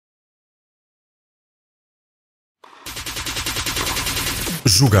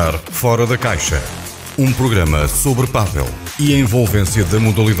Jogar Fora da Caixa. Um programa sobre pádel e a envolvência da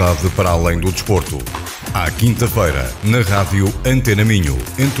modalidade para além do desporto. À quinta-feira, na rádio Antena Minho,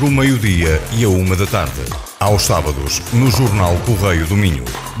 entre o meio-dia e a 1 da tarde. Aos sábados, no Jornal Correio do Minho.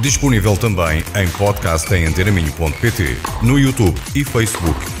 Disponível também em podcast em antenaminho.pt, no YouTube e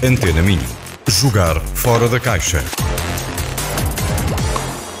Facebook Antena Minho. Jogar Fora da Caixa.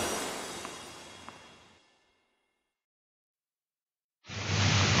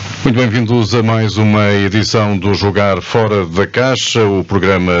 Muito bem-vindos a mais uma edição do Jogar Fora da Caixa, o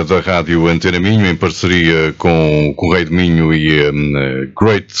programa da rádio Antena Minho, em parceria com o Correio de Minho e a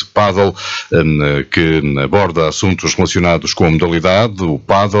Great Padel, que aborda assuntos relacionados com a modalidade, o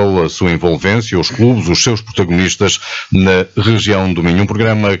Padel, a sua envolvência, os clubes, os seus protagonistas na região do Minho. Um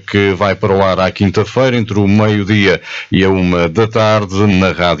programa que vai para o ar à quinta-feira, entre o meio-dia e a 1 da tarde,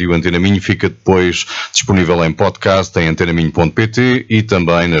 na rádio Antena Minho. Fica depois disponível em podcast em antenaminho.pt e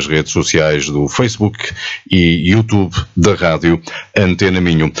também nas redes sociais do Facebook e YouTube da rádio Antena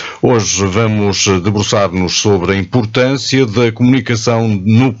Minho. Hoje vamos debruçar-nos sobre a importância da comunicação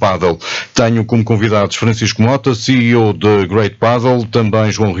no Padel. Tenho como convidados Francisco Mota, CEO de Great Padel, também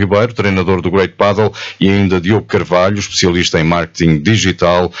João Ribeiro, treinador do Great Padel, e ainda Diogo Carvalho, especialista em marketing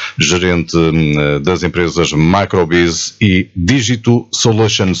digital, gerente das empresas Microbiz e Digital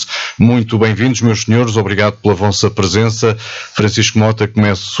Solutions. Muito bem-vindos, meus senhores, obrigado pela vossa presença. Francisco Mota,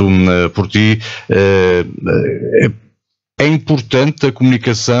 começo por ti. É importante a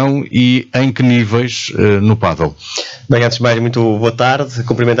comunicação e em que níveis no Padel? Bem, antes de mais, muito boa tarde.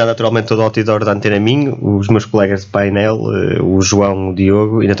 Cumprimentar naturalmente todo o outdoor da Antena Minho, os meus colegas de painel, o João, o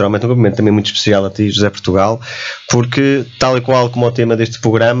Diogo, e naturalmente um cumprimento também muito especial a ti, José Portugal, porque, tal e qual como o tema deste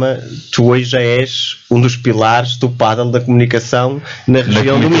programa, tu hoje já és um dos pilares do Padel, da comunicação na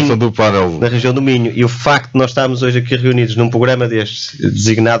região do Minho. Na região do Minho. E o facto de nós estarmos hoje aqui reunidos num programa deste,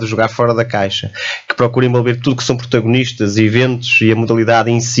 designado Jogar Fora da Caixa, que procura envolver tudo que são protagonistas, eventos e a modalidade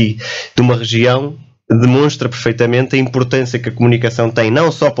em si de uma região, demonstra perfeitamente a importância que a comunicação tem,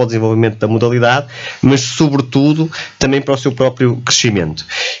 não só para o desenvolvimento da modalidade, mas sobretudo também para o seu próprio crescimento.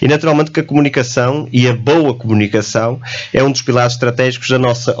 E naturalmente que a comunicação, e a boa comunicação, é um dos pilares estratégicos da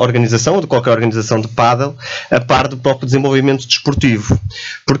nossa organização, ou de qualquer organização de pádel, a par do próprio desenvolvimento desportivo.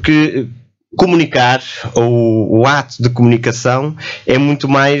 Porque comunicar, ou o ato de comunicação, é muito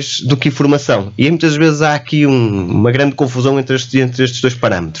mais do que informação. E muitas vezes há aqui uma grande confusão entre estes dois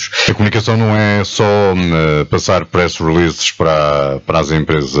parâmetros. A comunicação não é só passar press releases para as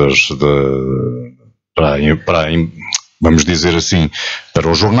empresas, vamos dizer assim, para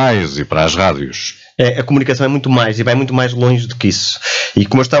os jornais e para as rádios. A comunicação é muito mais e vai muito mais longe do que isso. E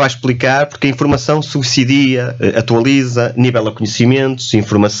como eu estava a explicar, porque a informação subsidia, atualiza, nivela conhecimentos,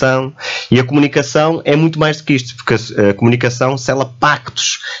 informação, e a comunicação é muito mais do que isto, porque a comunicação sela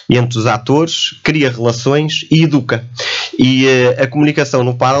pactos entre os atores, cria relações e educa. E a comunicação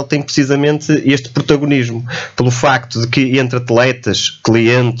no Padel tem precisamente este protagonismo, pelo facto de que entre atletas,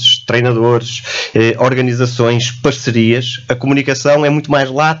 clientes, treinadores, organizações, parcerias, a comunicação é muito mais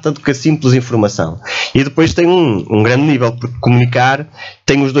lata do que a simples informação. E depois tem um grande nível, porque comunicar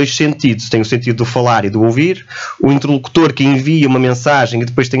tem os dois sentidos. Tem o sentido do falar e do ouvir, o interlocutor que envia uma mensagem e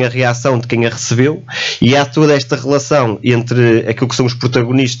depois tem a reação de quem a recebeu, e há toda esta relação entre aquilo que são os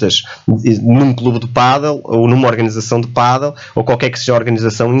protagonistas num clube de pádel, ou numa organização de pádel, ou qualquer que seja a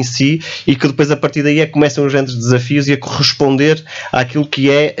organização em si, e que depois a partir daí começam os grandes desafios e a corresponder àquilo que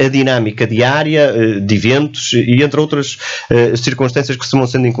é a dinâmica diária, de eventos, e entre outras circunstâncias que se vão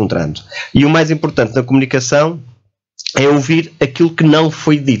sendo encontrando. E o mais importante na comunicação é ouvir aquilo que não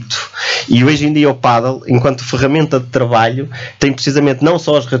foi dito. E hoje em dia o Padel, enquanto ferramenta de trabalho, tem precisamente não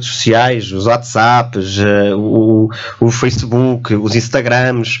só as redes sociais, os WhatsApps, o Facebook, os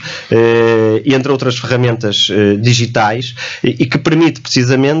Instagrams, e entre outras ferramentas digitais, e que permite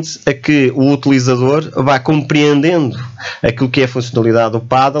precisamente a que o utilizador vá compreendendo aquilo que é a funcionalidade do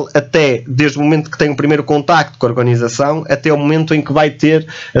Padel, até desde o momento que tem o primeiro contacto com a organização, até o momento em que vai ter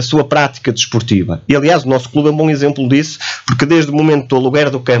a sua prática desportiva. E aliás, o nosso clube é um bom exemplo disso, porque desde o momento do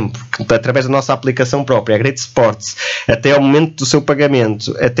aluguer do campo, através da nossa aplicação própria, a Great Sports, até ao momento do seu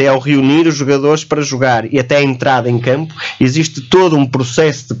pagamento, até ao reunir os jogadores para jogar e até a entrada em campo, existe todo um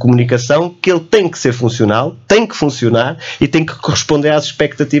processo de comunicação que ele tem que ser funcional, tem que funcionar e tem que corresponder às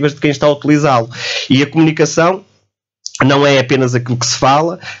expectativas de quem está a utilizá-lo. E a comunicação não é apenas aquilo que se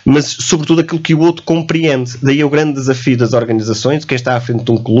fala, mas sobretudo aquilo que o outro compreende. Daí é o grande desafio das organizações, de quem está à frente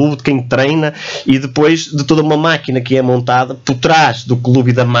de um clube, de quem treina, e depois de toda uma máquina que é montada por trás do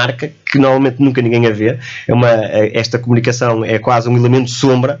clube e da marca, que normalmente nunca ninguém a vê. Esta comunicação é quase um elemento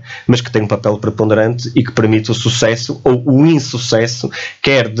sombra, mas que tem um papel preponderante e que permite o sucesso ou o insucesso,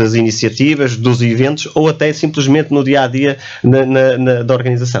 quer das iniciativas, dos eventos, ou até simplesmente no dia-a-dia da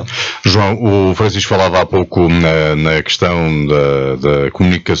organização. João, o Francisco falava há pouco na questão da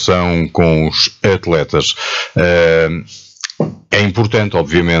comunicação com os atletas. É importante,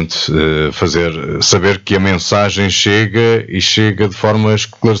 obviamente, saber que a mensagem chega e chega de forma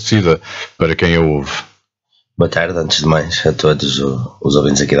esclarecida para quem a ouve. Boa tarde, antes de mais, a todos os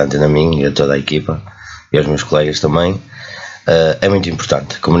ouvintes aqui da Antena Minho e a toda a equipa e aos meus colegas também. É muito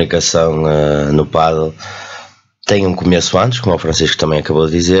importante. A comunicação no Padel tem um começo antes, como o Francisco também acabou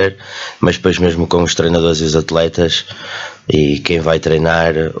de dizer, mas depois mesmo com os treinadores e os atletas e quem vai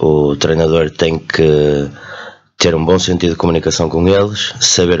treinar, o treinador tem que ter um bom sentido de comunicação com eles,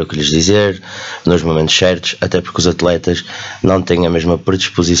 saber o que lhes dizer nos momentos certos, até porque os atletas não têm a mesma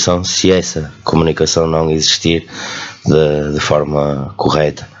predisposição se essa comunicação não existir de forma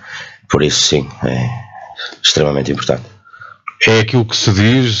correta. Por isso sim, é extremamente importante. É aquilo que se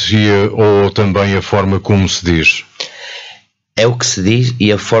diz ou também a forma como se diz? É o que se diz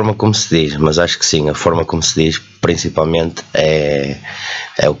e a forma como se diz, mas acho que sim, a forma como se diz principalmente é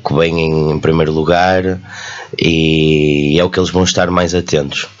o que vem em primeiro lugar e é o que eles vão estar mais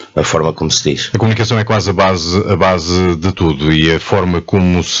atentos, a forma como se diz. A comunicação é quase a base de tudo e a forma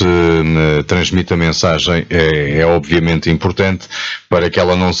como se transmite a mensagem é obviamente importante para que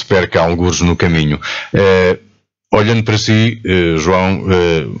ela não se perca algures no caminho. Olhando para si, João,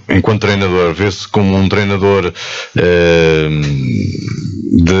 enquanto treinador, vê-se como um treinador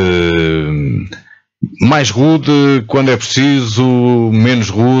de mais rude quando é preciso, menos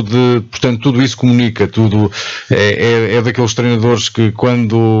rude, portanto tudo isso comunica, tudo é daqueles treinadores que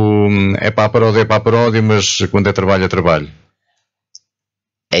quando é para a paródia, mas quando é trabalho, é trabalho.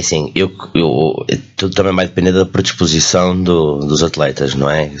 É assim, tudo também vai depender da predisposição dos atletas, não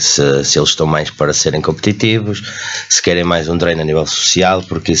é? Se eles estão mais para serem competitivos, se querem mais um treino a nível social,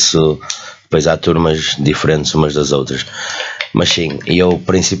 porque isso depois há turmas diferentes umas das outras. Mas sim, eu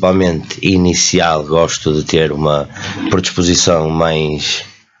principalmente inicial gosto de ter uma predisposição mais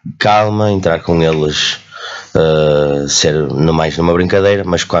calma, entrar com eles, ser mais numa brincadeira,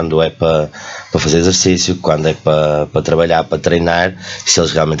 mas quando é para fazer exercício, quando é para trabalhar, para treinar, se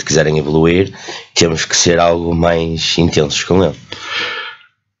eles realmente quiserem evoluir, temos que ser algo mais intensos com eles.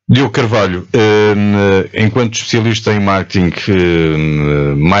 Diogo Carvalho, enquanto especialista em marketing,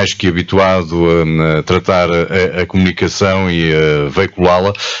 mais que habituado a tratar a comunicação e a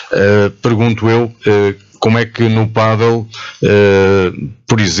veiculá-la, pergunto eu, como é que no Padel,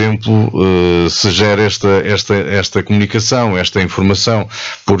 por exemplo, se gera esta comunicação, esta informação,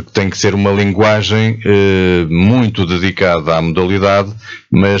 porque tem que ser uma linguagem muito dedicada à modalidade,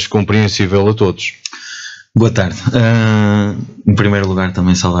 mas compreensível a todos. Boa tarde. Em primeiro lugar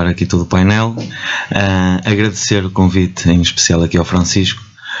também saudar aqui todo o painel, agradecer o convite em especial aqui ao Francisco,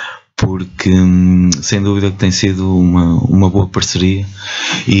 porque sem dúvida que tem sido uma boa parceria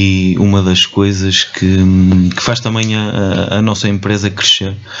e uma das coisas que faz também a nossa empresa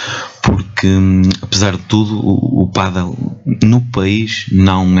crescer, porque apesar de tudo o Padel no país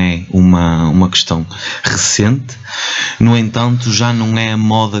não é uma questão recente. No entanto, já não é a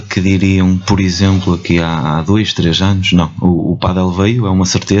moda que diriam, por exemplo, aqui há 2, 3 anos. Não, o Padel veio, é uma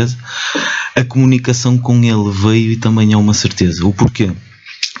certeza. A comunicação com ele veio e também é uma certeza. O porquê?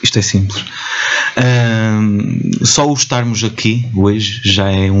 Isto é simples. Só o estarmos aqui hoje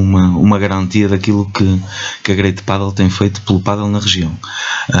já é uma garantia daquilo que a Great Padel tem feito pelo Padel na região.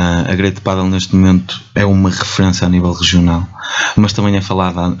 A Great Padel neste momento é uma referência a nível regional, mas também é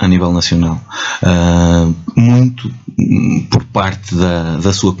falada a nível nacional. Muito por parte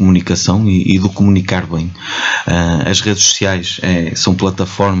da sua comunicação e do comunicar bem. As redes sociais são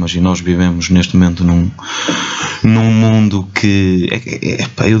plataformas e nós vivemos neste momento num mundo que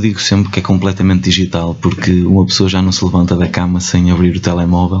eu digo sempre que é completamente digital, porque uma pessoa já não se levanta da cama sem abrir o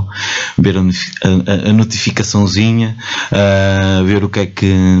telemóvel, ver a notificaçãozinha, ver o que é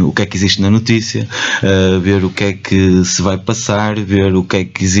que existe na notícia, ver o que é que se vai passar, ver o que é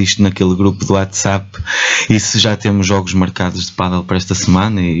que existe naquele grupo do WhatsApp e se já temos jogos marcados de pádel para esta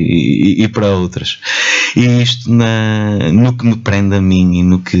semana e para outras. E isto no que me prende a mim e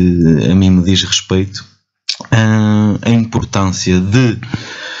no que a mim me diz respeito, a importância de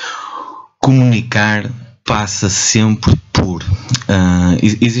comunicar passa sempre por...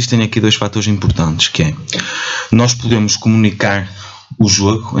 existem aqui 2 fatores importantes, que é, nós podemos comunicar o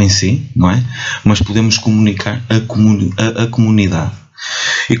jogo em si, não é? Mas podemos comunicar a comunidade.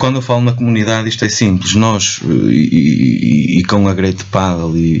 E quando eu falo na comunidade, isto é simples. Nós, e com a Great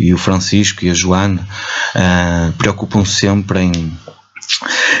Padel e o Francisco e a Joana, preocupam-se sempre em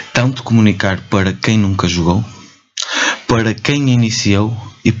tanto comunicar para quem nunca jogou, para quem iniciou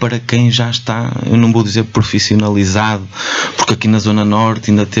e para quem já está, eu não vou dizer profissionalizado, porque aqui na Zona Norte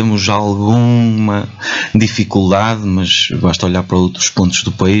ainda temos alguma dificuldade, mas basta olhar para outros pontos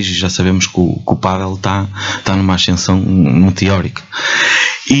do país e já sabemos que o pádel está numa ascensão meteórica.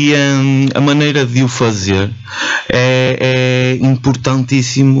 E a maneira de o fazer é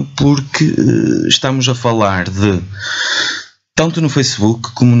importantíssimo, porque estamos a falar de, tanto no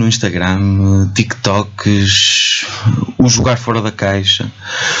Facebook como no Instagram, TikToks, o Jogar Fora da Caixa,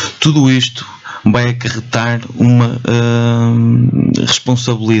 tudo isto vai acarretar uma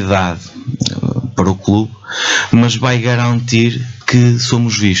responsabilidade para o clube, mas vai garantir que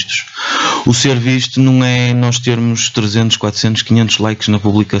somos vistos. O ser visto não é nós termos 300, 400, 500 likes na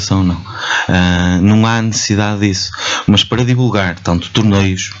publicação, não. Não há necessidade disso, mas para divulgar tanto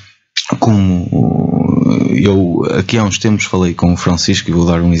torneios como... Eu aqui há uns tempos falei com o Francisco e vou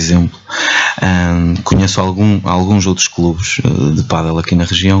dar um exemplo. Conheço alguns outros clubes de pádel aqui na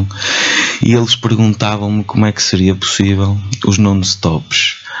região e eles perguntavam-me como é que seria possível os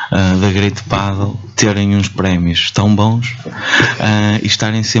non-stops da Great Padel terem uns prémios tão bons e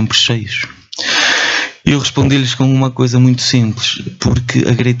estarem sempre cheios. Eu respondi-lhes com uma coisa muito simples: porque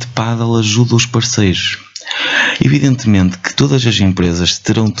a Great Padel ajuda os parceiros. Evidentemente que todas as empresas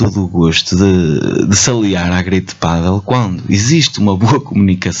terão todo o gosto de se aliar à Great Padel quando existe uma boa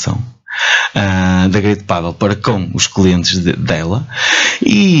comunicação da Great Padel para com os clientes dela,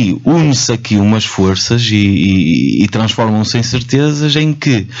 e une-se aqui umas forças e transformam-se em certezas em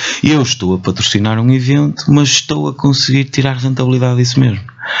que eu estou a patrocinar um evento, mas estou a conseguir tirar rentabilidade disso mesmo.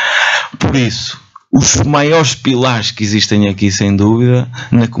 Por isso, os maiores pilares que existem aqui, sem dúvida,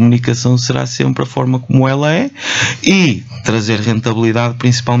 na comunicação será sempre a forma como ela é e trazer rentabilidade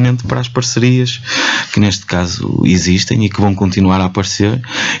principalmente para as parcerias que neste caso existem e que vão continuar a aparecer.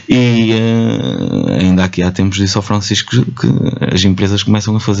 E ainda aqui há tempos disse ao Francisco que as empresas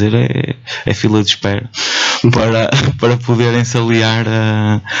começam a fazer é fila de espera para poderem se aliar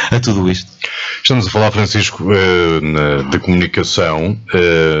a tudo isto. Estamos a falar, Francisco, de comunicação,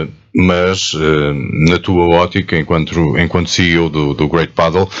 mas na tua ótica, enquanto CEO do Great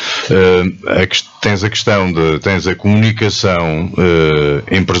Padel, tens a questão tens a comunicação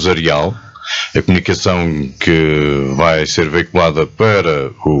empresarial, a comunicação que vai ser veiculada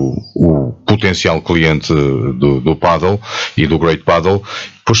para o potencial cliente do Padel e do Great Padel.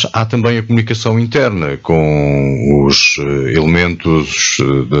 Pois há também a comunicação interna com os elementos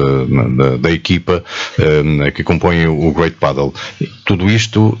da equipa que compõem o Great Padel. Tudo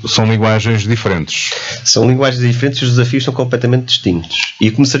isto são linguagens diferentes. São linguagens diferentes e os desafios são completamente distintos.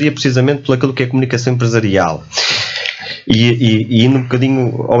 E começaria precisamente por aquilo que é a comunicação empresarial. E indo um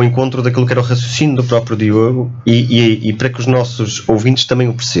bocadinho ao encontro daquilo que era o raciocínio do próprio Diogo e para que os nossos ouvintes também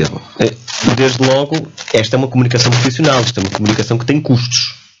o percebam. Desde logo, esta é uma comunicação profissional, esta é uma comunicação que tem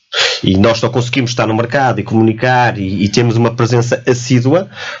custos. E nós só conseguimos estar no mercado e comunicar e temos uma presença assídua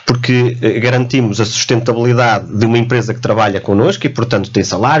porque garantimos a sustentabilidade de uma empresa que trabalha connosco e, portanto, tem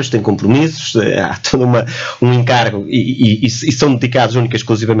salários, tem compromissos, há todo um encargo e são dedicados única e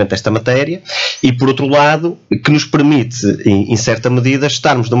exclusivamente a esta matéria. E, por outro lado, que nos permite, em certa medida,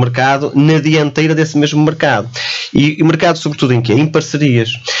 estarmos no mercado, na dianteira desse mesmo mercado. E o mercado, sobretudo, em quê? Em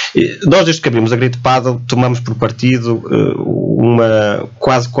parcerias. Nós, desde que abrimos a Great Padel, tomamos por partido uma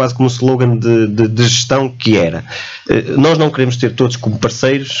quase como um slogan de gestão que era: nós não queremos ter todos como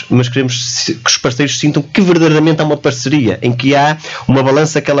parceiros, mas queremos que os parceiros sintam que verdadeiramente há uma parceria, em que há uma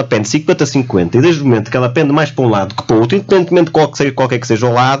balança que ela pende 50-50, e desde o momento que ela pende mais para um lado que para o outro, independentemente de qualquer que seja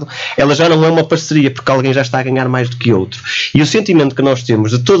o lado, ela já não é uma parceria, porque alguém já está a ganhar mais do que outro. E o sentimento que nós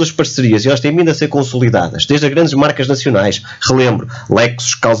temos de todas as parcerias, e elas têm vindo a ser consolidadas, desde as grandes marcas nacionais, relembro,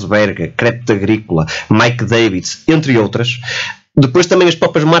 Lexus, Carlsberg, Crédito Agrícola, Mike Davids, entre outras. Depois também as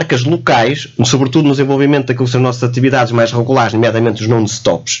próprias marcas locais, sobretudo no desenvolvimento daquilo que são as nossas atividades mais regulares, nomeadamente os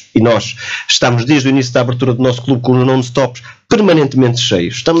non-stops. E nós estamos desde o início da abertura do nosso clube com os non-stops permanentemente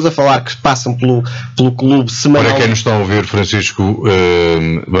cheios. Estamos a falar que passam pelo clube semanal. Para quem nos está a ouvir, Francisco,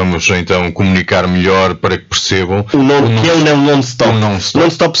 vamos então comunicar melhor para que percebam. Que é o non-stop.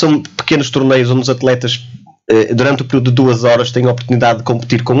 Non-stop são pequenos torneios onde os atletas, durante o período de 2 horas, têm a oportunidade de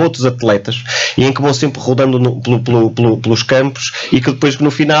competir com outros atletas e em que vão sempre rodando pelos campos, e que depois,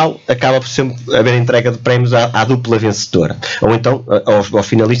 no final, acaba por sempre haver entrega de prémios à dupla vencedora, ou então aos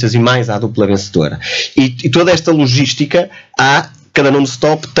finalistas e mais à dupla vencedora. E toda esta logística há cada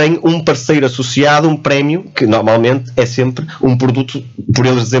non-stop tem um parceiro associado, um prémio, que normalmente é sempre um produto por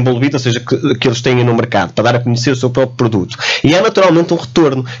eles desenvolvido, ou seja, que eles têm no mercado, para dar a conhecer o seu próprio produto. E é naturalmente um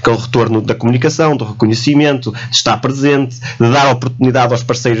retorno, que é o retorno da comunicação, do reconhecimento, de estar presente, de dar a oportunidade aos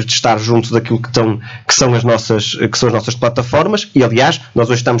parceiros de estar junto daquilo que são as nossas plataformas. E aliás, nós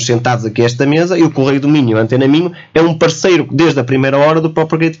hoje estamos sentados aqui a esta mesa e o Correio do Minho, a Antena Minho, é um parceiro desde a primeira hora do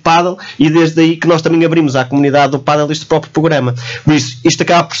próprio Great Padel, e desde aí que nós também abrimos à comunidade do Padel este próprio programa. Por isso, isto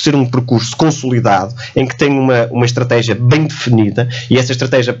acaba por ser um percurso consolidado, em que tem uma estratégia bem definida, e essa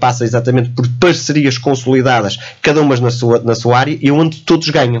estratégia passa exatamente por parcerias consolidadas, cada uma na sua área, e onde todos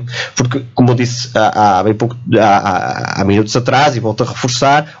ganham. Porque, como eu disse há minutos atrás, e volto a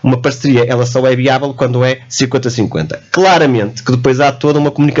reforçar, uma parceria ela só é viável quando é 50-50. Claramente que depois há toda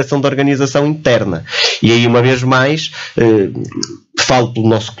uma comunicação da organização interna. E aí, uma vez mais, falo pelo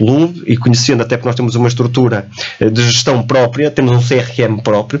nosso clube, e conhecendo até porque nós temos uma estrutura de gestão própria, temos um CRM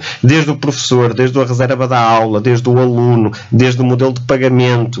próprio, desde o professor, desde a reserva da aula, desde o aluno, desde o modelo de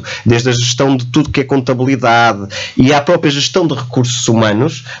pagamento, desde a gestão de tudo que é contabilidade e a própria gestão de recursos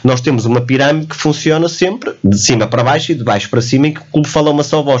humanos. Nós temos uma pirâmide que funciona sempre de cima para baixo e de baixo para cima, em que o clube fala uma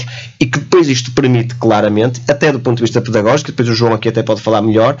só voz, e que depois isto permite claramente, até do ponto de vista pedagógico, depois o João aqui até pode falar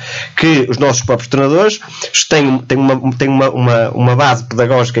melhor, que os nossos próprios treinadores têm uma base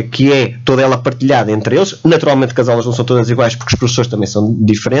pedagógica que é toda ela partilhada entre eles. Naturalmente que as aulas não são todas iguais, porque os professores também são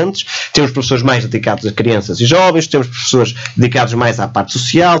diferentes. Temos professores mais dedicados a crianças e jovens, temos professores dedicados mais à parte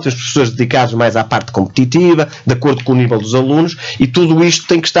social, temos professores dedicados mais à parte competitiva, de acordo com o nível dos alunos, e tudo isto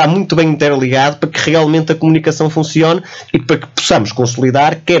tem que estar muito bem interligado para que realmente a comunicação funcione e para que possamos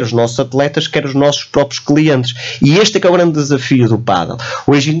consolidar quer os nossos atletas, quer os nosos próprios clientes. E este é que é o grande desafio do Padel.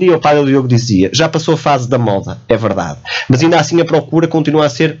 Hoje em dia, o Padel, Diogo dizia, já passou a fase da moda, é verdade, mas ainda assim a procura continua a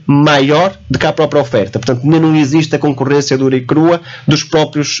ser maior do que a própria oferta. Portanto, ainda não existe a concorrência dura e crua dos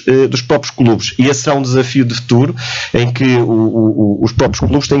próprios clubes. E esse será um desafio de futuro, em que os próprios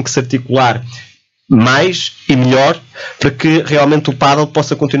clubes têm que se articular mais e melhor para que realmente o Padel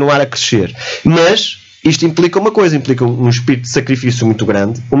possa continuar a crescer. Mas isto implica uma coisa, implica um espírito de sacrifício muito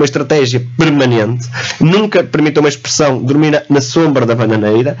grande, uma estratégia permanente, nunca, permita uma expressão, dormir na sombra da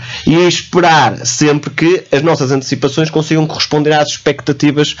bananeira, e esperar sempre que as nossas antecipações consigam corresponder às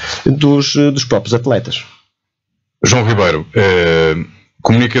expectativas dos próprios atletas. João Ribeiro,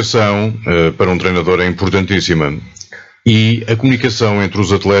 comunicação para um treinador é importantíssima, e a comunicação entre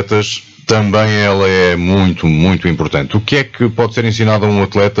os atletas também ela é muito, muito importante. O que é que pode ser ensinado a um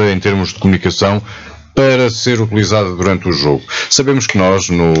atleta em termos de comunicação para ser utilizada durante o jogo? Sabemos que nós,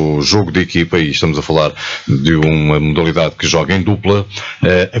 no jogo de equipa, e estamos a falar de uma modalidade que joga em dupla,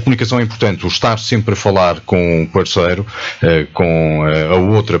 a comunicação é importante. O estar sempre a falar com o parceiro, com a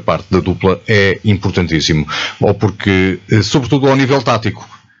outra parte da dupla, é importantíssimo. Ou porque, sobretudo ao nível tático.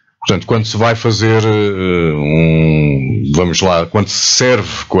 Portanto, quando se vai fazer quando se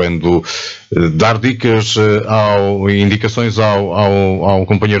serve, quando dar dicas, indicações ao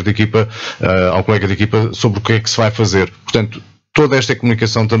companheiro de equipa, ao colega de equipa, sobre o que é que se vai fazer. Portanto, toda esta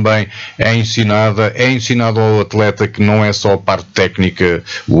comunicação também é ensinado ao atleta, que não é só a parte técnica,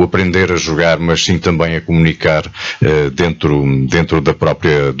 o aprender a jogar, mas sim também a comunicar dentro da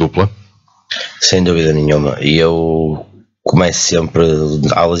própria dupla? Sem dúvida nenhuma. E eu começo sempre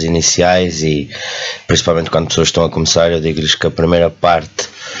aulas iniciais, e principalmente quando pessoas estão a começar, eu digo-lhes que a primeira parte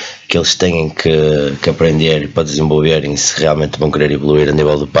que eles têm que aprender para desenvolverem, se realmente vão querer evoluir a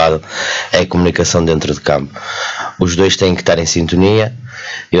nível do Padel, é a comunicação dentro de campo. Os dois têm que estar em sintonia.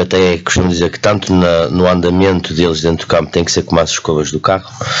 Eu até costumo dizer que tanto no andamento deles dentro do campo tem que ser como as escovas do carro.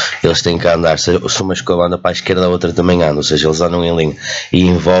 Eles têm que andar, se uma escova anda para a esquerda, a outra também anda, ou seja, eles andam em linha, e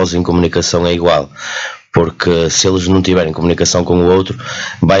em voz, em comunicação é igual. Porque se eles não tiverem comunicação com o outro,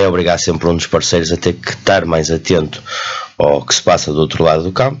 vai obrigar sempre um dos parceiros a ter que estar mais atento ao que se passa do outro lado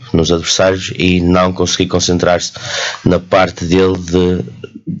do campo, nos adversários, e não conseguir concentrar-se na parte dele de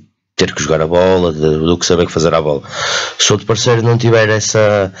ter que jogar a bola, do que saber que fazer à bola. Se o outro parceiro não tiver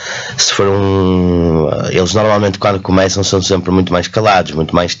essa, se for eles normalmente quando começam são sempre muito mais calados,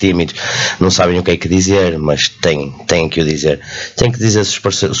 muito mais tímidos, não sabem o que é que dizer, mas têm que o dizer. Têm que dizer se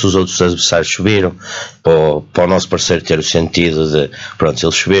os outros adversários subiram, para o nosso parceiro ter o sentido de, pronto, se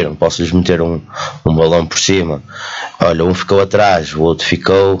eles subiram, posso-lhes meter um balão por cima. Olha, um ficou atrás, o outro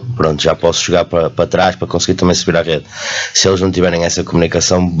ficou, pronto, já posso jogar para trás para conseguir também subir à rede. Se eles não tiverem essa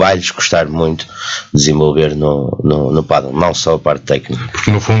comunicação, vai-lhes gostar muito de desenvolver no padel, não só a parte técnica.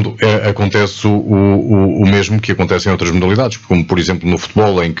 Porque no fundo acontece o mesmo que acontece em outras modalidades, como por exemplo no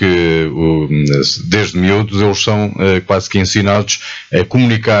futebol, em que desde miúdos eles são quase que ensinados a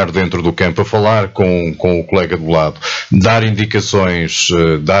comunicar dentro do campo, a falar com o colega do lado, dar indicações,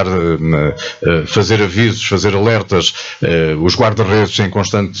 fazer avisos, fazer alertas, os guarda-redes em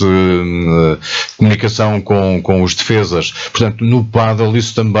constante comunicação com os defesas. Portanto, no pádel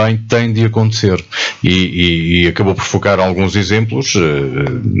isso também tem de acontecer e acabou por focar alguns exemplos,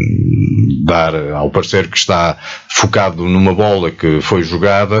 dar ao parceiro que está focado numa bola que foi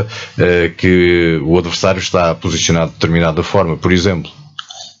jogada, que o adversário está posicionado de determinada forma, por exemplo.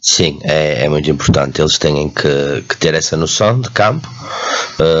 Sim, é muito importante. Eles têm que ter essa noção de campo,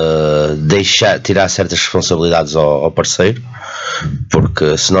 tirar certas responsabilidades ao parceiro,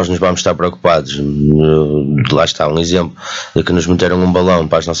 porque se nós nos vamos estar preocupados, lá está um exemplo de que nos meteram um balão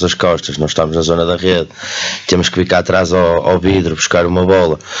para as nossas costas, nós estamos na zona da rede, temos que ficar atrás ao vidro buscar uma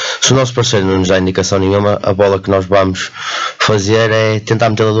bola. Se o nosso parceiro não nos dá indicação nenhuma, a bola que nós vamos fazer é tentar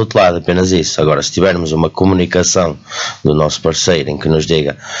metê-la do outro lado, apenas isso. Agora, se tivermos uma comunicação do nosso parceiro em que nos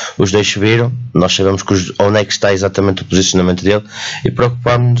diga os dois subiram, nós sabemos onde é que está exatamente o posicionamento dele e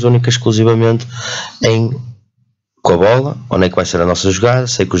preocupamos-nos única e exclusivamente com a bola, onde é que vai ser a nossa jogada,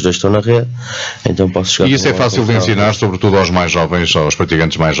 sei que os dois estão na rede, então posso jogar. E isso é fácil de ensinar, sobretudo aos mais jovens, aos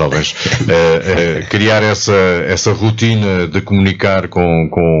praticantes mais jovens, criar essa rotina de comunicar com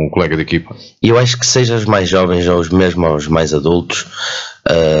o colega de equipa. E eu acho que seja os mais jovens ou mesmo aos mais adultos,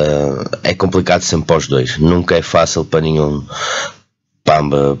 é complicado sempre para os dois, nunca é fácil para nenhum,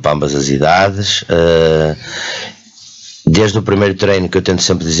 para ambas as idades. Desde o primeiro treino que eu tento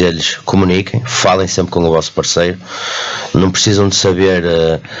sempre dizer-lhes, comuniquem, falem sempre com o vosso parceiro, não precisam de saber,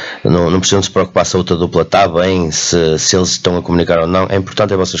 não precisam de se preocupar se a outra dupla está bem, se eles estão a comunicar ou não, é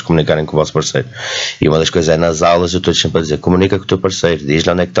importante vocês comunicarem com o vosso parceiro. E uma das coisas é nas aulas, eu estou sempre a dizer, comunica com o teu parceiro,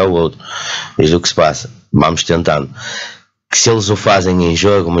 diz-lhe onde é que está o outro, diz-lhe o que se passa, vamos tentando. Que se eles o fazem em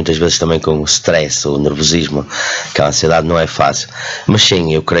jogo, muitas vezes também com o stress, o nervosismo, que a ansiedade não é fácil, mas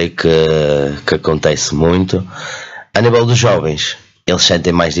sim, eu creio que acontece muito. A nível dos jovens, eles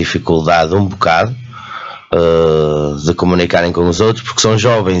sentem mais dificuldade um bocado de comunicarem com os outros, porque são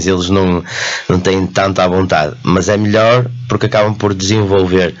jovens, eles não têm tanta vontade, mas é melhor porque acabam por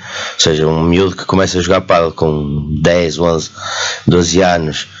desenvolver, ou seja, um miúdo que começa a jogar pádel com 10, 11, 12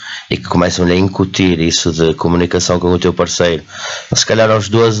 anos e que começam a incutir isso de comunicação com o teu parceiro, se calhar aos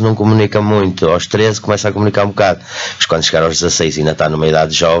 12 não comunica muito, aos 13 começa a comunicar um bocado, mas quando chegar aos 16 ainda está numa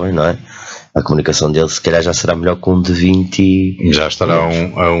idade jovem, não é? A comunicação dele se calhar já será melhor que um de 20 já estará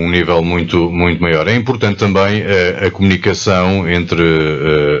a um nível muito, muito maior. É importante também a comunicação entre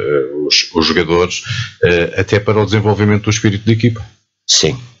os jogadores, até para o desenvolvimento do espírito de equipa.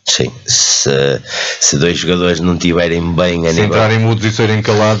 Sim. Se dois jogadores não estiverem bem se entrarem mudos e serem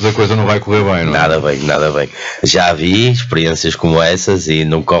calados, a coisa não vai correr bem, não é? Nada bem. Já vi experiências como essas e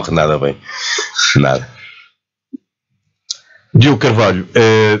não corre nada bem. Nada. Diogo Carvalho,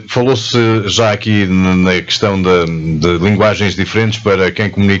 falou-se já aqui na questão de linguagens diferentes para quem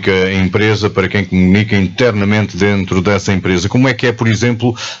comunica em empresa, para quem comunica internamente dentro dessa empresa. Como é que é, por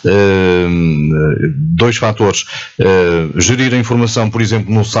exemplo, dois fatores, gerir a informação, por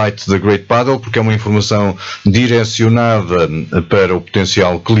exemplo, no site da Great Padel, porque é uma informação direcionada para o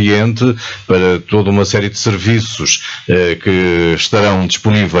potencial cliente, para toda uma série de serviços que estarão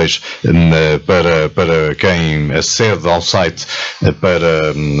disponíveis para quem acede ao site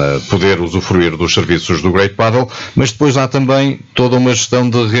para poder usufruir dos serviços do Great Padel, mas depois há também toda uma gestão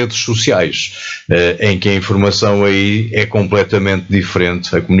de redes sociais, em que a informação aí é completamente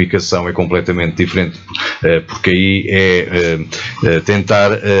diferente, a comunicação é completamente diferente, porque aí é tentar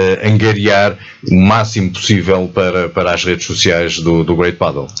angariar o máximo possível para as redes sociais do Great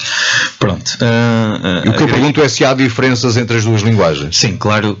Padel. Pronto. O que eu pergunto é se há diferenças entre as duas linguagens. Sim,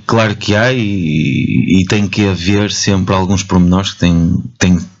 claro que há e tem que haver sempre alguns pormenores que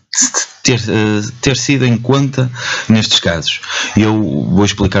têm ter sido em conta nestes casos. Eu vou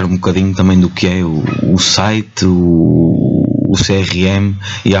explicar um bocadinho também do que é o site, o CRM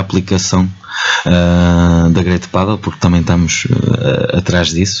e a aplicação da Great Padel, porque também estamos atrás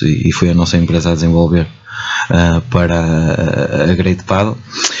disso e foi a nossa empresa a desenvolver para a Great Padel.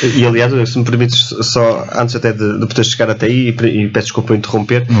 E aliás, se me permites, só antes até de poder chegar até aí, e peço desculpa por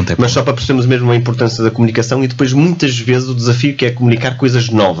interromper, mas só para percebermos mesmo a importância da comunicação e depois muitas vezes o desafio que é comunicar coisas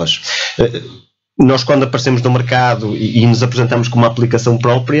novas. Nós, quando aparecemos no mercado e nos apresentamos com uma aplicação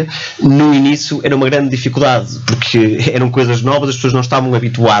própria, no início era uma grande dificuldade, porque eram coisas novas, as pessoas não estavam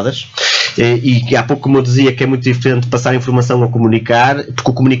habituadas e há pouco, como eu dizia, que é muito diferente passar informação a comunicar,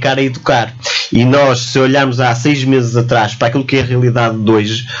 porque o comunicar é educar. E nós, se olharmos há 6 meses atrás para aquilo que é a realidade de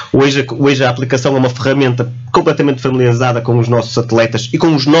hoje a aplicação é uma ferramenta completamente familiarizada com os nossos atletas e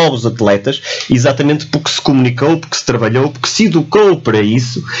com os novos atletas, exatamente porque se comunicou, porque se trabalhou, porque se educou para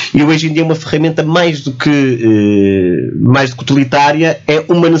isso, e hoje em dia é uma ferramenta mais do que utilitária, é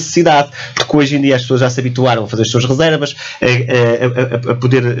uma necessidade, porque hoje em dia as pessoas já se habituaram a fazer as suas reservas, a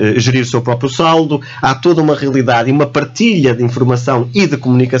poder gerir o seu próprio saldo. Há toda uma realidade e uma partilha de informação e de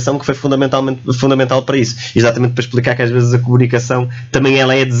comunicação que foi fundamental para isso, exatamente para explicar que às vezes a comunicação também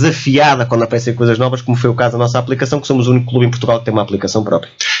ela é desafiada quando aparecem coisas novas, como foi o caso da nossa aplicação, que somos o único clube em Portugal que tem uma aplicação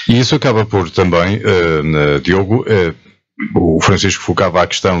própria. E isso acaba por também, Diogo, o Francisco focava a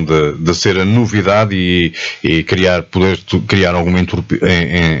questão de ser a novidade e poder criar alguma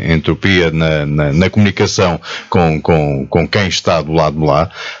entropia na comunicação com quem está do lado de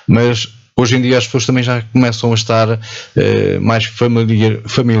lá, mas hoje em dia as pessoas também já começam a estar mais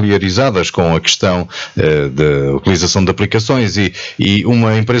familiarizadas com a questão da utilização de aplicações e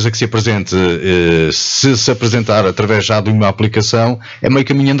uma empresa que se apresente, se apresentar através já de uma aplicação, é meio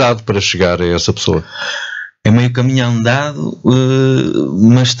caminho andado para chegar a essa pessoa. É meio caminho andado,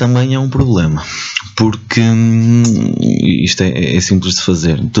 mas também é um problema, porque isto é simples de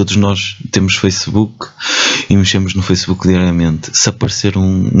fazer. Todos nós temos Facebook e mexemos no Facebook diariamente. Se aparecer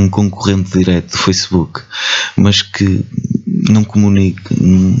um concorrente direto do Facebook, mas que não comunique,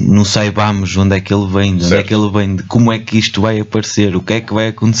 não saibamos onde é que ele vem, de onde é que ele vem, de como é que isto vai aparecer, o que é que vai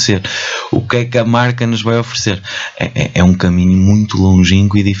acontecer, o que é que a marca nos vai oferecer, é um caminho muito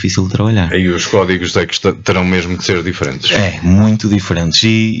longínquo e difícil de trabalhar. E os códigos é que terão mesmo que ser diferentes. É, muito diferentes.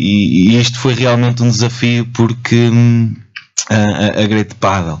 E isto foi realmente um desafio, porque a Great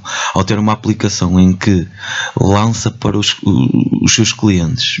Padel, ao ter uma aplicação em que lança para os seus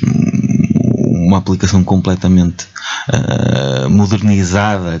clientes uma aplicação completamente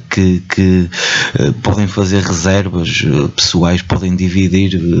modernizada, que podem fazer reservas pessoais, podem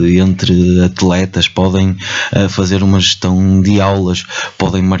dividir entre atletas, podem fazer uma gestão de aulas,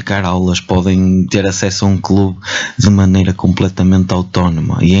 podem marcar aulas, podem ter acesso a um clube de maneira completamente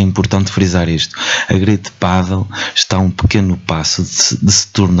autónoma. E é importante frisar isto: a Great Padel está a um pequeno passo de se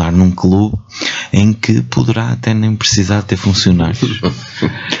tornar num clube em que poderá até nem precisar ter funcionários.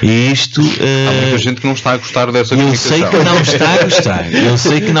 E isto há muita gente que não está a gostar dessa comunicação. Eu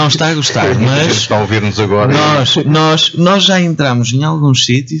sei que não está a gostar, mas está a ouvir-nos agora. Nós já entramos em alguns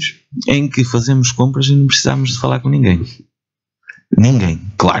sítios em que fazemos compras e não precisamos de falar com ninguém.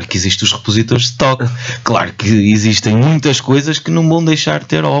 Claro que existem os repositores de estoque, claro que existem muitas coisas que não vão deixar de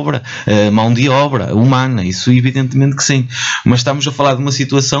ter mão de obra humana, isso evidentemente que sim, mas estamos a falar de uma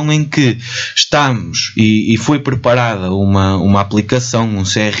situação em que estamos e foi preparada uma aplicação, um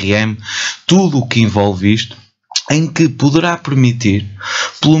CRM, tudo o que envolve isto, em que poderá permitir,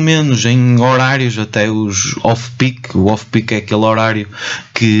 pelo menos em horários até os off-peak. O off-peak é aquele horário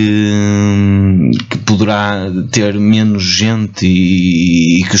que poderá ter menos gente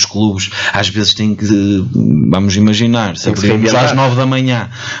e que os clubes às vezes têm que, vamos imaginar, se abrirmos às 9 da manhã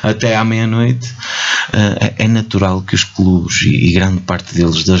até à meia-noite, é natural que os clubes, e grande parte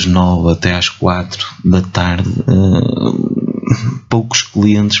deles das 9 até às 4 da tarde, poucos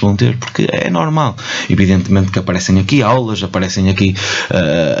clientes vão ter, porque é normal. Evidentemente que aparecem aqui aulas, aparecem aqui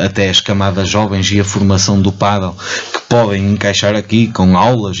até as camadas jovens e a formação do pádel, que podem encaixar aqui com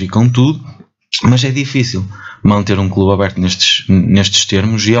aulas e com tudo, mas é difícil manter um clube aberto nestes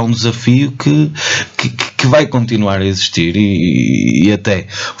termos, e é um desafio que vai continuar a existir, e até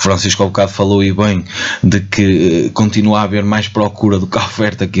o Francisco ao bocado falou e bem de que continua a haver mais procura do que a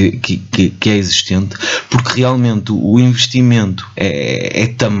oferta que é existente, porque realmente o investimento é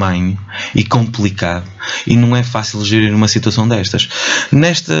tamanho e complicado, e não é fácil gerir uma situação destas.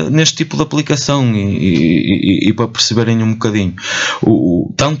 Neste tipo de aplicação, e para perceberem um bocadinho,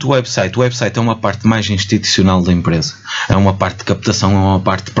 tanto o website é uma parte mais institucional da empresa, é uma parte de captação, é uma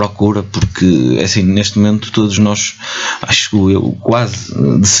parte de procura, porque assim, neste momento todos nós, acho eu quase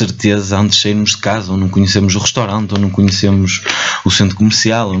de certeza, antes de sairmos de casa, ou não conhecemos o restaurante, ou não conhecemos o centro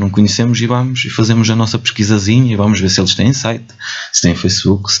comercial, ou não conhecemos, e vamos e fazemos a nossa pesquisazinha e vamos ver se eles têm site, se têm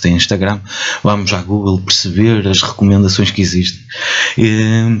Facebook, se têm Instagram, vamos à Google perceber as recomendações que existem.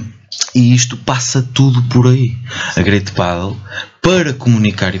 E isto passa tudo por aí. A Great Padel, para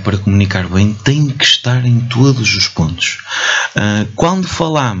comunicar e para comunicar bem, tem que estar em todos os pontos. Quando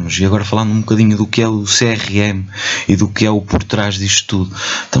falamos, e agora falando um bocadinho do que é o CRM e do que é o por trás disto tudo,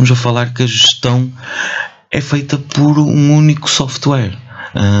 estamos a falar que a gestão é feita por um único software.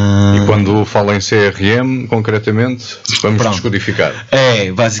 E quando fala em CRM, concretamente, vamos descodificar.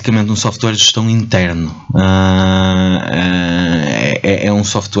 É basicamente um software de gestão interno. É um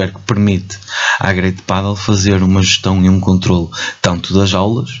software que permite à Great Padel fazer uma gestão e um controle tanto das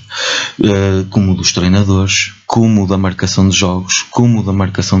aulas, como dos treinadores, como da marcação de jogos, como da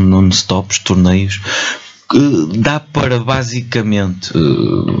marcação de non-stops, torneios. Dá para basicamente,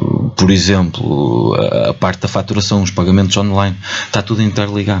 por exemplo, a parte da faturação, os pagamentos online, está tudo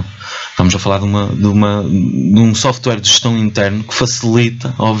interligado. Estamos a falar de um software de gestão interno que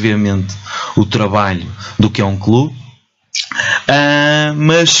facilita, obviamente, o trabalho do que é um clube,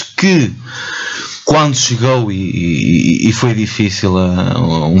 mas que quando chegou e foi difícil,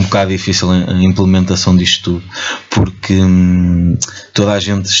 um bocado difícil a implementação disto tudo, porque toda a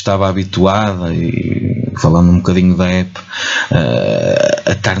gente estava habituada, e falando um bocadinho da app,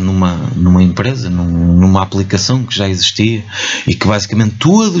 a estar numa empresa, numa aplicação que já existia e que basicamente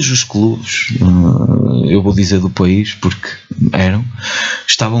todos os clubes, eu vou dizer do país porque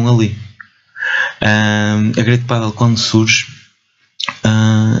estavam ali. A Great Padel, quando surge,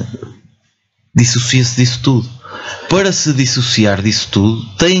 dissocia-se disso tudo. Para se dissociar disso tudo,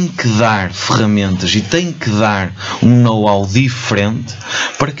 tem que dar ferramentas e tem que dar um know-how diferente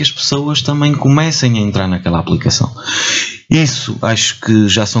para que as pessoas também comecem a entrar naquela aplicação. Isso acho que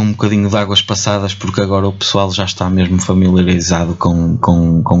já são um bocadinho de águas passadas, porque agora o pessoal já está mesmo familiarizado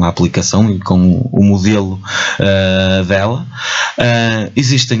com a aplicação e com o modelo dela.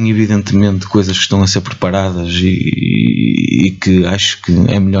 Existem evidentemente coisas que estão a ser preparadas e que acho que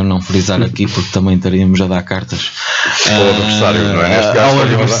é melhor não frisar aqui, porque também estaríamos a dar cartas ao adversário, não é? Neste caso, ao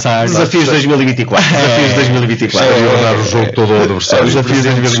adversário. Desafios 2024. Desafios 2024. Dar o jogo todo ao adversário. Desafios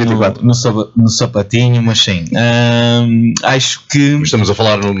 2024. No sapatinho, mas sim. Acho que estamos a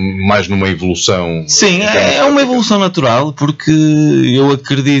falar mais numa evolução. Sim, é uma evolução natural, porque eu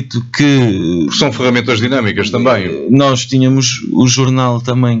acredito que são ferramentas dinâmicas também. Nós tínhamos o jornal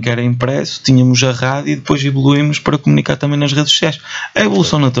também que era impresso, tínhamos a rádio e depois evoluímos para comunicar também nas redes sociais. É a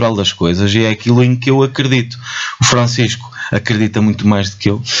evolução natural das coisas e é aquilo em que eu acredito. O Francisco acredita muito mais do que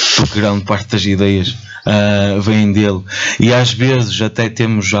eu, porque grande parte das ideias vêm dele, e às vezes até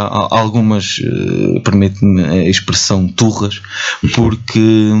temos algumas, permite-me a expressão, turras, porque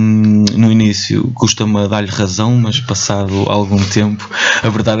no início custa-me dar-lhe razão, mas passado algum tempo a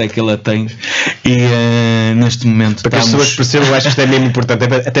verdade é que ele a tem, e neste momento para que as pessoas percebam, eu acho que isto é mesmo importante,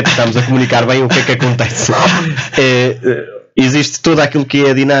 até porque estamos a comunicar bem o que é que acontece. Existe toda aquilo que é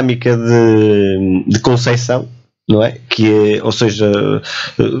a dinâmica de conceção, não é? Que é, ou seja,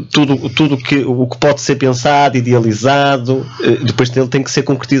 tudo o que pode ser pensado, idealizado, depois dele tem que ser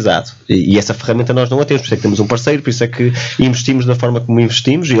concretizado. E essa ferramenta nós não a temos, por isso é que temos um parceiro, por isso é que investimos da forma como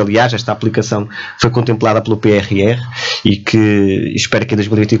investimos, e aliás esta aplicação foi contemplada pelo PRR e que espero que em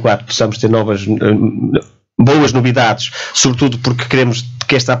 2024 possamos ter boas novidades, sobretudo porque queremos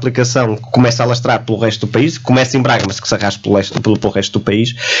que esta aplicação comece a alastrar pelo resto do país, comece em Braga, mas que se arraste pelo resto do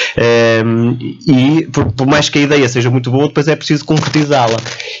país, e por mais que a ideia seja muito boa, depois é preciso concretizá-la,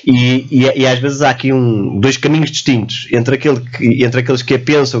 e às vezes há aqui dois caminhos distintos entre aqueles que a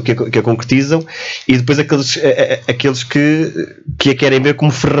pensam, que a concretizam, e depois aqueles que a querem ver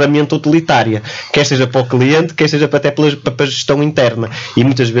como ferramenta utilitária, quer seja para o cliente, quer seja até para a gestão interna, e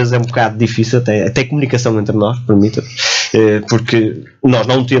muitas vezes é um bocado difícil até comunicação entre nós, permita-me, porque nós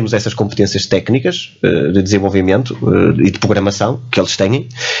não temos essas competências técnicas de desenvolvimento e de programação que eles têm,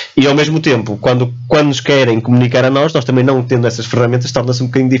 e ao mesmo tempo quando nos querem comunicar a nós também não tendo essas ferramentas, torna-se um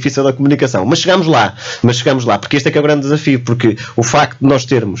bocadinho difícil a comunicação, mas chegamos lá, porque este é que é o grande desafio, porque o facto de nós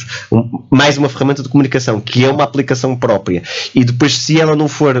termos mais uma ferramenta de comunicação que é uma aplicação própria, e depois se ela não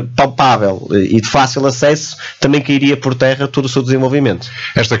for palpável e de fácil acesso, também cairia por terra todo o seu desenvolvimento.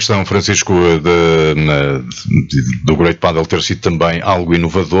 Esta questão, Francisco, do Great Padel ter sido também algo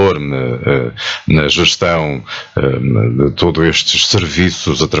inovador na gestão de todos estes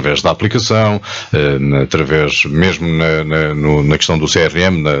serviços através da aplicação, através mesmo na questão do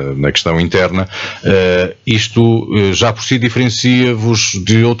CRM, na questão interna, isto já por si diferencia-vos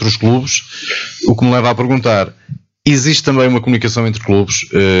de outros clubes, o que me leva a perguntar: existe também uma comunicação entre clubes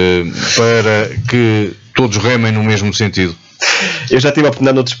para que todos remem no mesmo sentido? Eu já tive a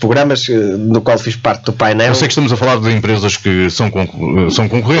oportunidade noutros programas no qual fiz parte do painel. Eu sei que estamos a falar de empresas que são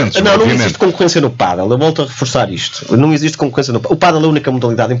concorrentes. Não existe concorrência no Padel. Eu volto a reforçar isto. Não existe concorrência no Padel. O Padel é a única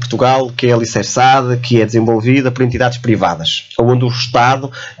modalidade em Portugal que é alicerçada, que é desenvolvida por entidades privadas, onde o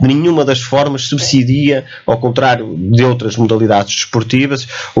Estado de nenhuma das formas subsidia, ao contrário de outras modalidades desportivas,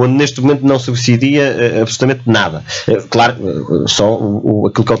 onde neste momento não subsidia absolutamente nada. Claro, só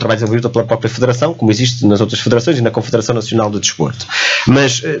aquilo que é o trabalho desenvolvido pela própria Federação, como existe nas outras federações e na Confederação Nacional Nacional do Desporto.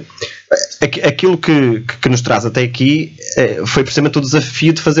 Mas aquilo que nos traz até aqui foi precisamente o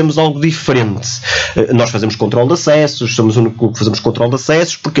desafio de fazermos algo diferente. Nós fazemos controle de acessos, somos o único clube que fazemos controle de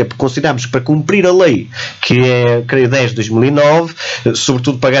acessos. Porquê? Porque consideramos que para cumprir a lei, que é, creio, 10/2009,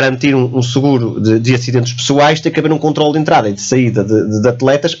 sobretudo para garantir um seguro de acidentes pessoais, tem que haver um controle de entrada e de saída de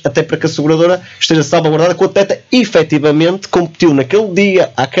atletas, até para que a seguradora esteja salvaguardada que o atleta efetivamente competiu naquele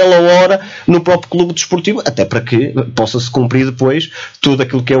dia, àquela hora, no próprio clube desportivo, até para que possa-se cumprir depois tudo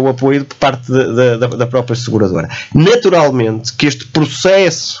aquilo que é o apoio por parte da própria seguradora. Naturalmente que este é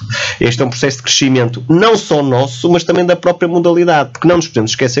um processo de crescimento não só nosso, mas também da própria modalidade, porque não nos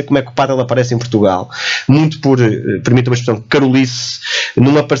podemos esquecer como é que o Padel aparece em Portugal, muito por, permita-me a expressão, carolice,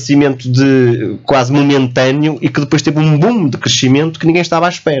 num aparecimento de quase momentâneo e que depois teve um boom de crescimento que ninguém estava à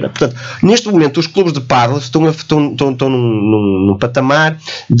espera. Portanto, neste momento os clubes de Padel estão num patamar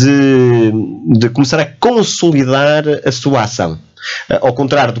de começar a consolidar a sua ação. Ao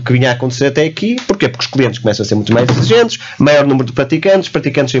contrário do que vinha a acontecer até aqui. Porquê? Porque os clientes começam a ser muito mais exigentes, maior número de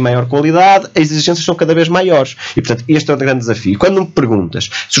praticantes em maior qualidade, as exigências são cada vez maiores. E, portanto, este é o grande desafio. Quando me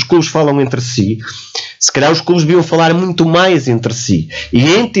perguntas se os clubes falam entre si, se calhar os clubes deviam falar muito mais entre si. E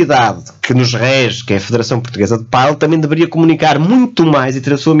a entidade que nos rege, que é a Federação Portuguesa de Padel, também deveria comunicar muito mais e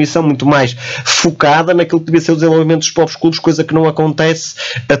ter a sua missão muito mais focada naquilo que devia ser o desenvolvimento dos próprios clubes, coisa que não acontece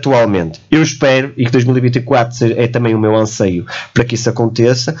atualmente. Eu espero, e que 2024 é também o meu anseio para que isso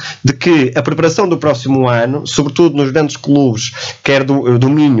aconteça, de que a preparação do próximo ano, sobretudo nos grandes clubes, quer do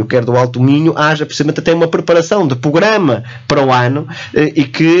Minho, quer do Alto Minho, haja precisamente até uma preparação de programa para o ano e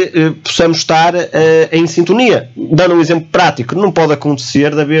que possamos estar em sintonia. Dando um exemplo prático, não pode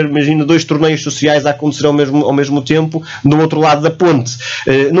acontecer de haver, imagina, 2 torneios sociais a acontecer ao mesmo tempo do outro lado da ponte.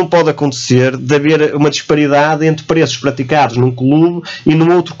 Não pode acontecer de haver uma disparidade entre preços praticados num clube e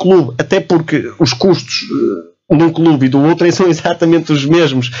num outro clube, até porque os custos de um clube e do outro são exatamente os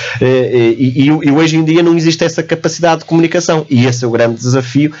mesmos e hoje em dia não existe essa capacidade de comunicação e esse é o grande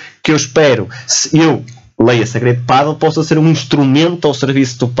desafio que eu espero. Se eu leia-se a Great Padel, possa ser um instrumento ao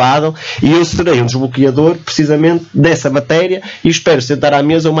serviço do Padel e eu serei um desbloqueador precisamente dessa matéria e espero sentar à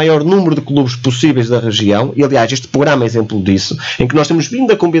mesa o maior número de clubes possíveis da região e aliás este programa é exemplo disso, em que nós temos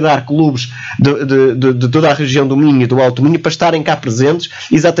vindo a convidar clubes de toda a região do Minho e do Alto Minho para estarem cá presentes,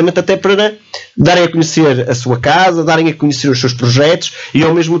 exatamente até para darem a conhecer a sua casa, darem a conhecer os seus projetos e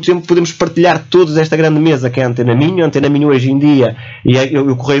ao mesmo tempo podemos partilhar todos esta grande mesa que é a Antena Minho. A Antena Minho hoje em dia e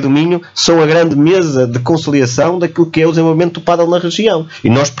o Correio do Minho são a grande mesa de conciliação daquilo que é o desenvolvimento do Padel na região. E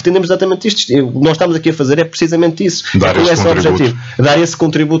nós pretendemos exatamente isto. O que nós estamos aqui a fazer é precisamente isso. Dar esse objetivo. Dar esse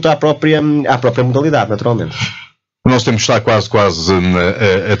contributo à própria modalidade, naturalmente. Nós temos de estar quase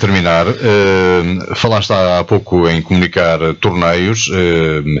a terminar. Falaste há pouco em comunicar torneios.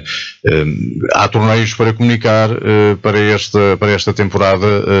 Há torneios para comunicar para esta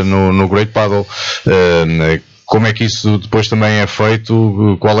temporada no Great Padel. Como é que isso depois também é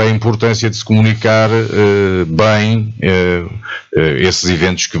feito? Qual é a importância de se comunicar bem esses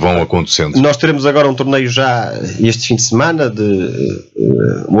eventos que vão acontecendo? Nós teremos agora um torneio já este fim de semana de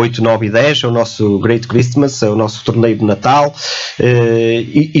 8, 9 e 10, é o nosso Great Christmas, é o nosso torneio de Natal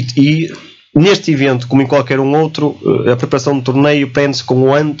e neste evento, como em qualquer um outro, a preparação do torneio prende-se com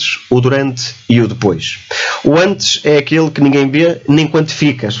o antes, o durante e o depois. O antes é aquele que ninguém vê nem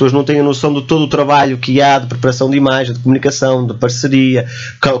quantifica. As pessoas não têm a noção de todo o trabalho que há de preparação de imagem, de comunicação, de parceria,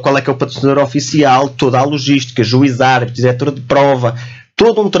 qual é que é o patrocinador oficial, toda a logística, juiz árbitro, diretora de prova.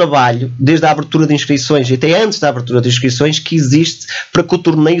 Todo um trabalho, desde a abertura de inscrições e até antes da abertura de inscrições, que existe para que o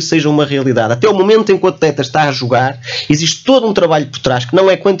torneio seja uma realidade. Até o momento em que o atleta está a jogar, existe todo um trabalho por trás que não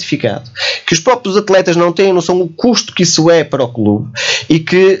é quantificado, que os próprios atletas não têm noção do custo que isso é para o clube e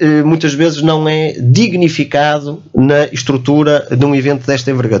que muitas vezes não é dignificado na estrutura de um evento desta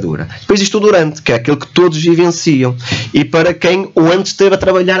envergadura. Depois existe o durante, que é aquele que todos vivenciam e para quem o antes esteve a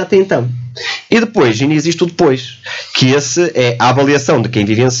trabalhar até então. E depois, ainda existe o depois, que esse é a avaliação de quem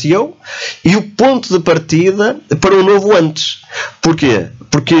vivenciou e o ponto de partida para um novo antes. Porquê?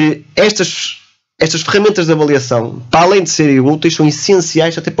 Porque estas ferramentas de avaliação, para além de serem úteis, são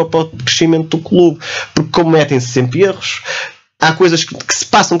essenciais até para o próprio crescimento do clube, porque cometem-se sempre erros. Há coisas que se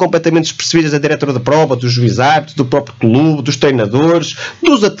passam completamente despercebidas da diretora de prova, do juiz árbitro, do próprio clube, dos treinadores,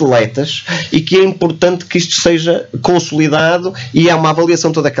 dos atletas, e que é importante que isto seja consolidado e há uma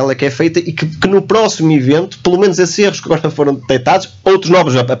avaliação toda aquela que é feita e que no próximo evento, pelo menos esses erros que agora foram detectados, outros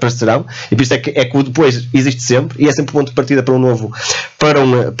novos aparecerão, e por isso é que o depois existe sempre, e é sempre o ponto de partida para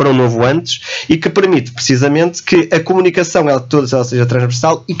um novo antes, e que permite precisamente que a comunicação toda ela seja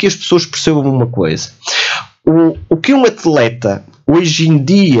transversal e que as pessoas percebam uma coisa. O que um atleta, hoje em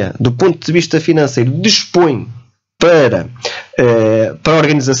dia, do ponto de vista financeiro, dispõe para a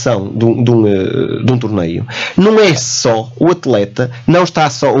organização de um torneio, não é só o atleta,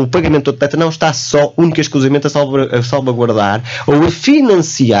 o pagamento do atleta não está só única e exclusivamente a salvaguardar ou a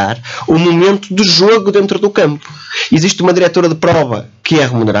financiar o momento do jogo dentro do campo. Existe uma diretora de prova que é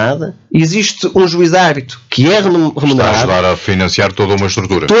remunerada, existe um juiz-árbitro que é remunerado. Está a ajudar a financiar toda uma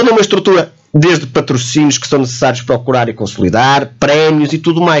estrutura. Toda uma estrutura, desde patrocínios que são necessários procurar e consolidar, prémios e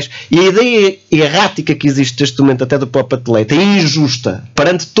tudo mais. E a ideia errática que existe neste momento até do próprio atleta é injusta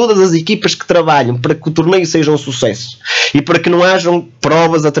perante todas as equipas que trabalham para que o torneio seja um sucesso e para que não hajam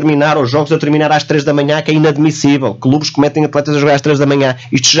provas a terminar ou jogos a terminar às 3 da manhã, que é inadmissível. Clubes que metem atletas a jogar às 3 da manhã.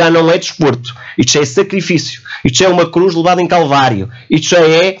 Isto já não é desporto. Isto já é sacrifício. Isto já é uma cruz levada em calvário. Isto já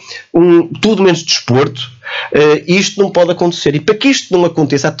é tudo menos desporto. Isto não pode acontecer. E para que isto não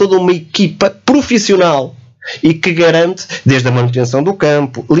aconteça, há toda uma equipa profissional e que garante, desde a manutenção do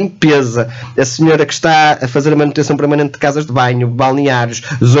campo, limpeza, a senhora que está a fazer a manutenção permanente de casas de banho, balneários,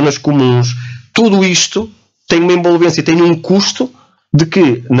 zonas comuns, tudo isto tem uma envolvência e tem um custo de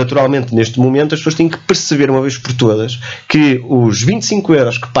que, naturalmente, neste momento, as pessoas têm que perceber uma vez por todas que os 25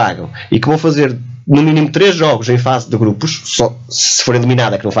 euros que pagam e que vão fazer no mínimo 3 jogos em fase de grupos, só se for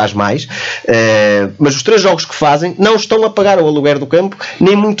eliminada que não faz mais, mas os 3 jogos que fazem não estão a pagar o aluguer do campo,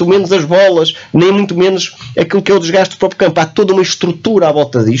 nem muito menos as bolas, nem muito menos aquilo que é o desgaste do próprio campo. Há toda uma estrutura à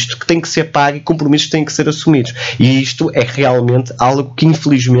volta disto que tem que ser paga e compromissos têm que ser assumidos. E isto é realmente algo que,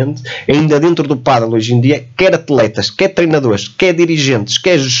 infelizmente, ainda dentro do pádel hoje em dia, quer atletas, quer treinadores, quer dirigentes,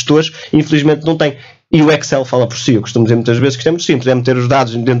 quer gestores, infelizmente não têm. E o Excel fala por si. Eu costumo dizer muitas vezes que isto é muito simples. É meter os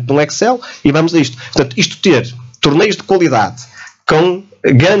dados dentro de um Excel e vamos a isto. Portanto, isto ter torneios de qualidade com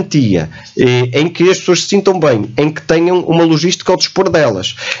garantia, em que as pessoas se sintam bem, em que tenham uma logística ao dispor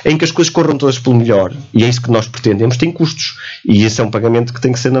delas, em que as coisas corram todas pelo melhor, e é isso que nós pretendemos, tem custos. E esse é um pagamento que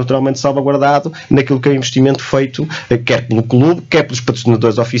tem que ser naturalmente salvaguardado naquilo que é o investimento feito, quer pelo clube, quer pelos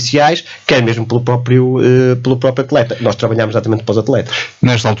patrocinadores oficiais, quer mesmo pelo próprio atleta. Nós trabalhamos exatamente para os atletas.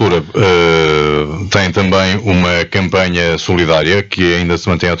 Nesta altura, tem também uma campanha solidária que ainda se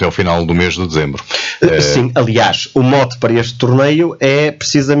mantém até ao final do mês de dezembro. Sim, aliás, o mote para este torneio é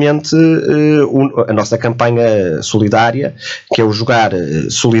precisamente a nossa campanha solidária, que é o Jogar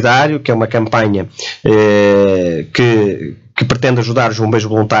Solidário, que é uma campanha que pretende ajudar os bombeiros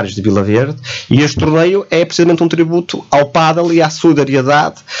voluntários de Vila Verde, e este torneio é precisamente um tributo ao pádel e à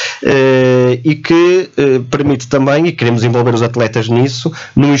solidariedade, e que permite também, e queremos envolver os atletas nisso,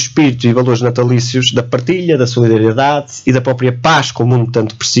 num espírito e valores natalícios da partilha, da solidariedade e da própria paz que o mundo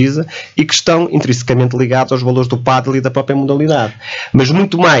tanto precisa, e que estão intrinsecamente ligados aos valores do pádel e da própria modalidade. Mas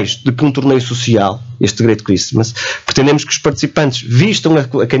muito mais do que um torneio social, este Great Christmas, pretendemos que os participantes vistam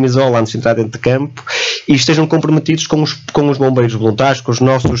a camisola antes de entrar dentro de campo e estejam comprometidos com os bombeiros voluntários,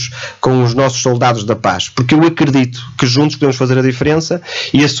 com os nossos soldados da paz, porque eu acredito que juntos podemos fazer a diferença,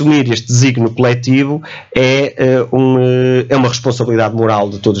 e assumir este desígnio coletivo é uma responsabilidade moral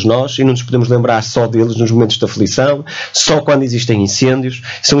de todos nós, e não nos podemos lembrar só deles nos momentos de aflição, só quando existem incêndios.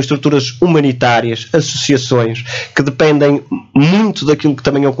 São estruturas humanitárias, associações que dependem muito daquilo que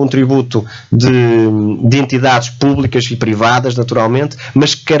também é o contributo de entidades públicas e privadas, naturalmente,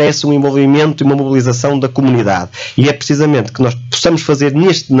 mas que carecem um envolvimento e uma mobilização da comunidade. E é precisamente que nós possamos fazer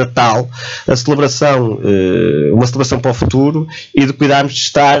neste Natal a celebração, uma celebração para o futuro, e de cuidarmos de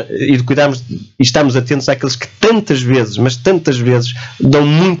estar e estamos atentos àqueles que tantas vezes, mas tantas vezes, dão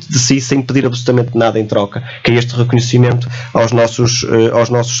muito de si sem pedir absolutamente nada em troca, que é este reconhecimento aos nossos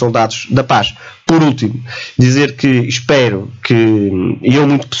soldados da paz. Por último, dizer que espero que, eu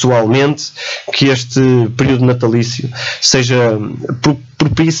muito pessoalmente, que este período natalício seja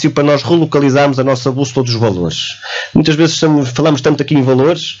propício para nós relocalizarmos a nossa bússola dos valores. Muitas vezes falamos tanto aqui em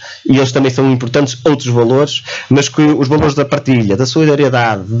valores, e eles também são importantes, outros valores, mas que os valores da partilha, da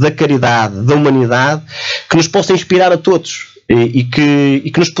solidariedade, da caridade, da humanidade, que nos possam inspirar a todos. E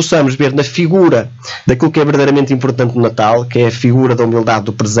que nos possamos ver na figura daquilo que é verdadeiramente importante no Natal, que é a figura da humildade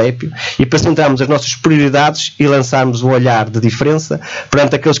do presépio, e para centrarmos as nossas prioridades e lançarmos um olhar de diferença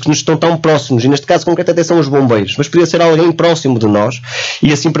perante aqueles que nos estão tão próximos, e neste caso concreto até são os bombeiros, mas podia ser alguém próximo de nós,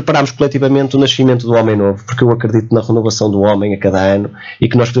 e assim prepararmos coletivamente o nascimento do homem novo, porque eu acredito na renovação do homem a cada ano, e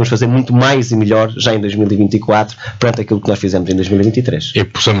que nós podemos fazer muito mais e melhor já em 2024 perante aquilo que nós fizemos em 2023. E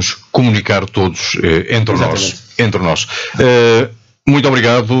possamos comunicar todos entre nós. Muito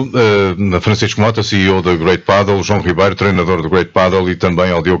obrigado a Francisco Mota, CEO da Great Padel, João Ribeiro, treinador do Great Padel, e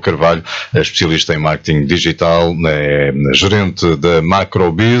também ao Diogo Carvalho, especialista em marketing digital, gerente da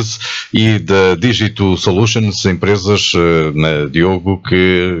Macrobiz e da Digital Solutions, empresas, Diogo,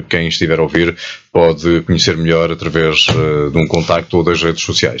 que quem estiver a ouvir pode conhecer melhor através de um contacto ou das redes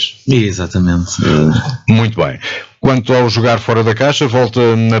sociais. Exatamente. Muito bem. Quanto ao Jogar Fora da Caixa,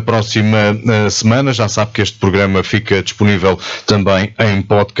 volta na próxima semana. Já sabe que este programa fica disponível também em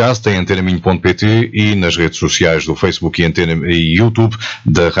podcast, em antenaminho.pt e nas redes sociais do Facebook e YouTube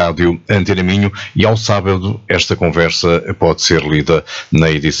da Rádio Antena Minho. E ao sábado, esta conversa pode ser lida na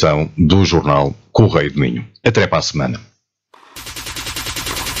edição do jornal Correio de Minho. Até para a semana.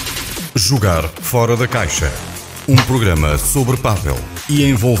 Jogar Fora da Caixa. Um programa sobre pádel e a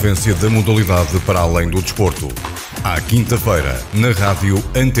envolvência da modalidade para além do desporto. À quinta-feira, na Rádio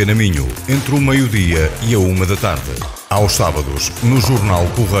Antena Minho, entre o meio-dia e a 1h. Aos sábados, no Jornal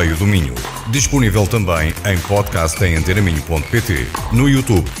Correio do Minho. Disponível também em podcast em antenaminho.pt, no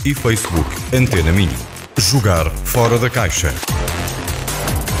YouTube e Facebook Antena Minho. Jogar Fora da Caixa.